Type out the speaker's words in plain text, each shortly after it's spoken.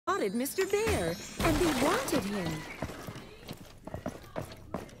spotted Mr. Bear, and they wanted him.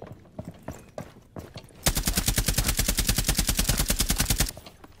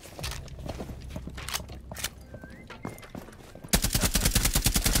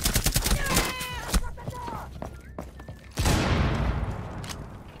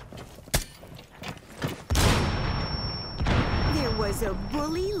 There was a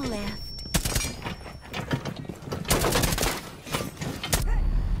bully left.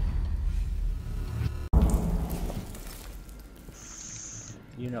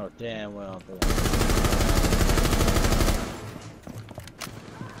 You know damn well the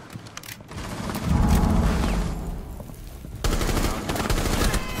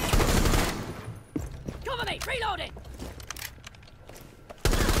Cover me! Reloading!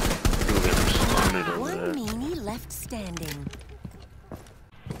 One meanie left standing.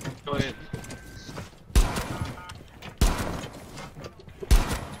 Go ahead.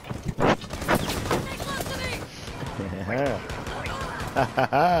 Stay close to me! Yeah. Ha ha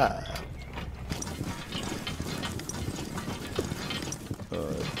ha. Oh,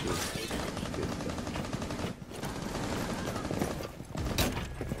 that's good.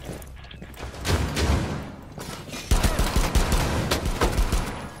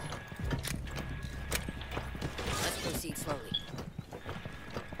 Let's proceed slowly.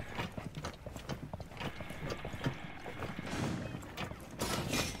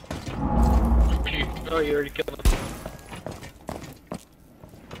 Oh, you already killed him.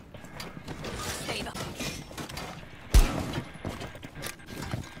 Stay up.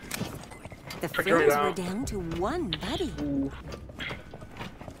 The Figure it friends out. were down to one buddy. Ooh.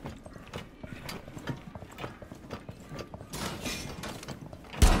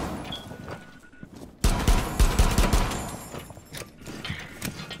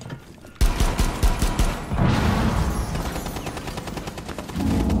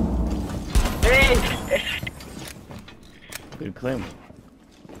 Hey! Good claim.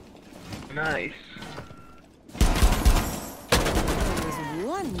 Nice. There was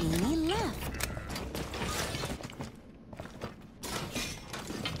one meanie left.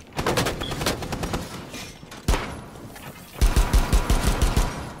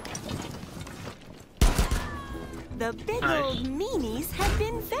 The big Nice. old meanies have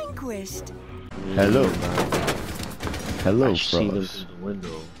been vanquished. Hello. Hello, I see them Frost. through the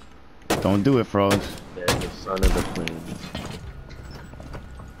window. Don't do it, Frost. They're the son of the plane.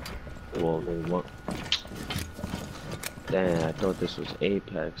 Well, they want. Damn, I thought this was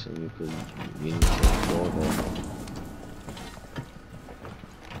Apex and you could use it for them.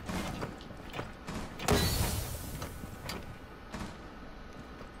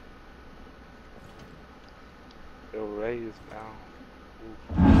 Yo, Ray is down.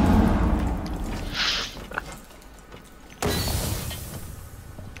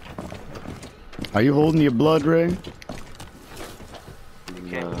 Are you holding your blood, Ray?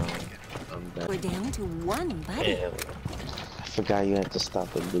 Nah, I'm down. We're down to one buddy. Damn. I forgot you had to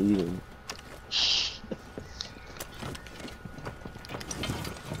stop the bleeding.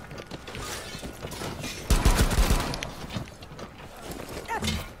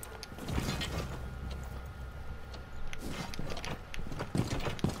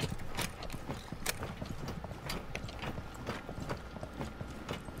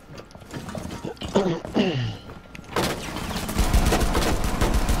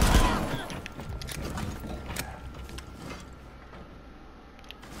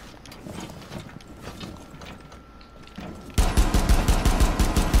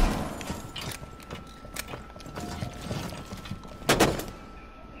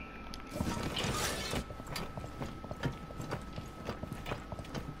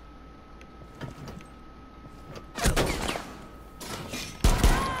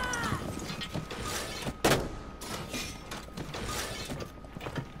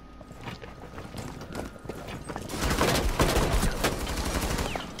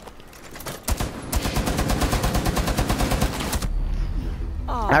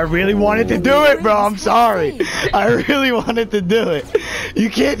 I really wanted to do it, bro. I'm sorry. I really wanted to do it. You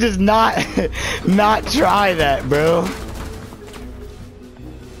can't just not try that, bro.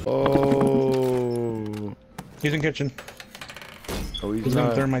 Oh. He's in kitchen. Oh, He's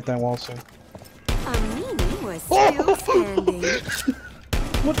gonna thermite that wall soon. A meanie was still standing.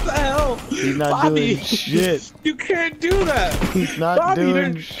 What the hell? He's not Bobby, doing shit. You can't do that. He's not Bobby,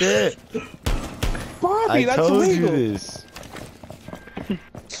 doing that- shit. Bobby, I that's told illegal. you this.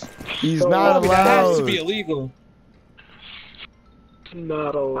 He's Bobby, not that has to allowed. be illegal.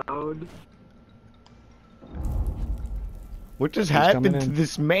 Not allowed. What just He's coming happened to in.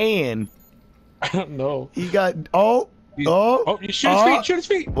 this man? I don't know. He got. Oh, Oh, you shoot his feet, shoot his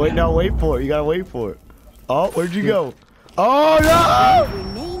feet. Wait, no, wait for it. You gotta wait for it. Oh, where'd you go? Oh, no!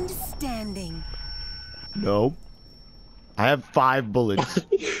 Remained standing. No. I have 5 bullets.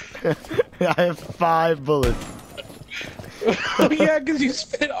 I have 5 bullets. Oh yeah, because you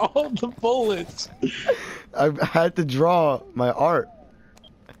spit all the bullets. I had to draw my art.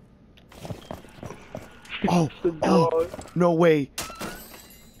 Oh, oh, no way.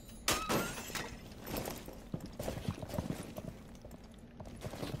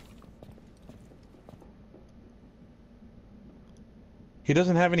 He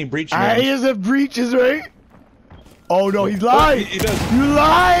doesn't have any breach. He names. has breaches, right? Oh no, he's lying. He does. You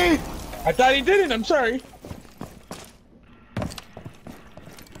lied. I thought he didn't. I'm sorry.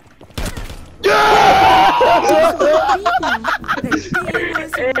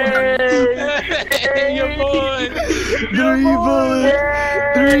 Hey, your boy. 3 bullets.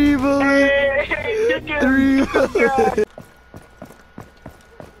 3 bullets. 3 bullets.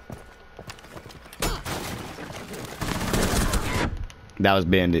 That was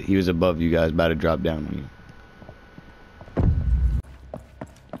Bandit. He was above you guys, about to drop down on you.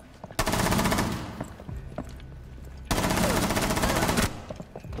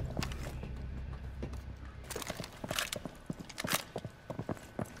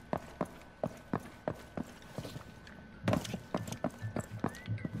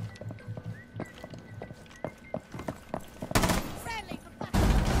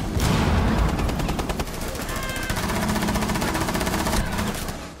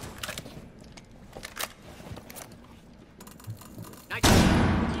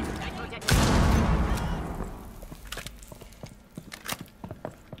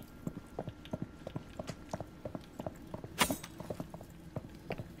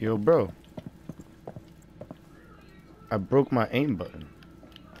 Yo, bro. I broke my aim button.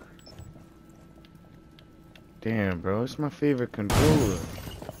 Damn, bro. It's my favorite controller.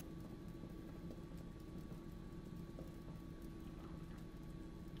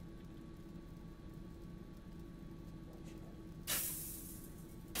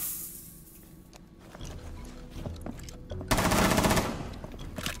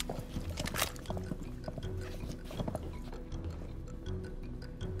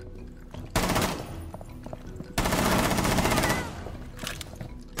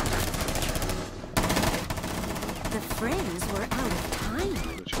 The friends were out of time.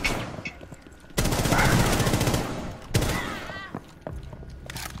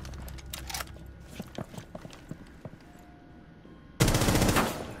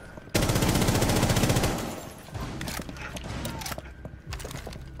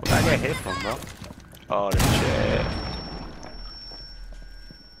 I got hit from, bro. Oh, the shit.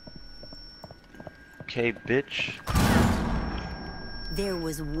 Okay, bitch. There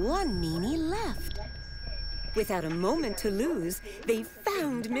was one meanie left. Without a moment to lose, they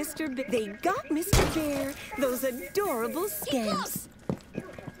found Mr. Bear. They got Mr. Bear, those adorable scamps.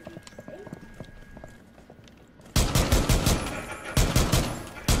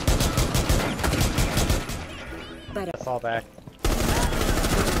 But Fall back.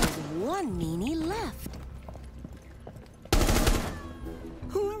 there was one meanie left.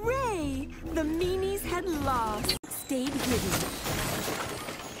 Hooray! The meanies had lost. Stayed hidden.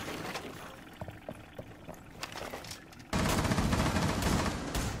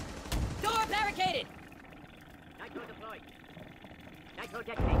 Door barricaded! Nitro deployed. Nitro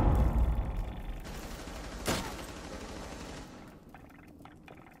detonate.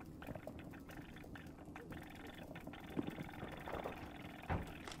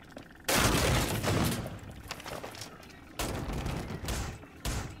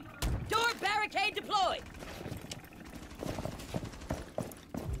 Door barricade deployed!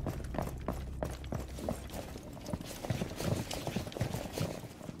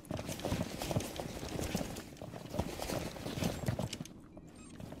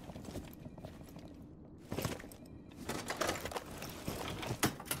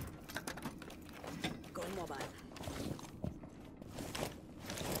 Going mobile.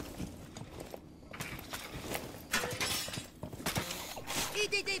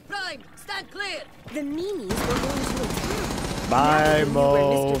 EDD prime! Stand clear! The meanies were going to attack. Bye, Now they knew Mo.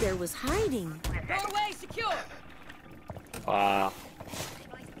 where Mr. Bear was hiding. Doorway secure! Wow.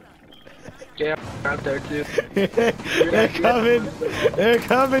 Yeah, out there too. They're coming. They're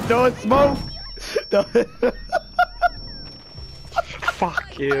coming. Don't smoke. Don't-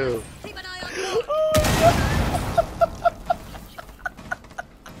 Fuck you. Keep an eye on door!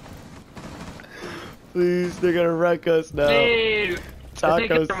 Please, they're gonna wreck us now. Hey, Taco,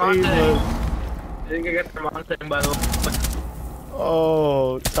 save us. I think I got the mountain by the way.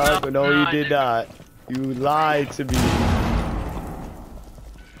 Oh, Taco, no, you did not. You lied to me.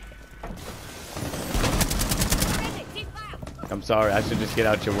 I'm sorry, I should just get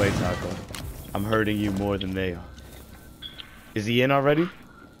out your way, Taco. I'm hurting you more than they are. Is he in already?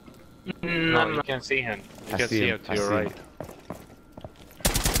 No, you can't see him. You can see him to your right.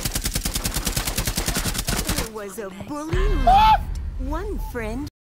 There was a bully left. One friend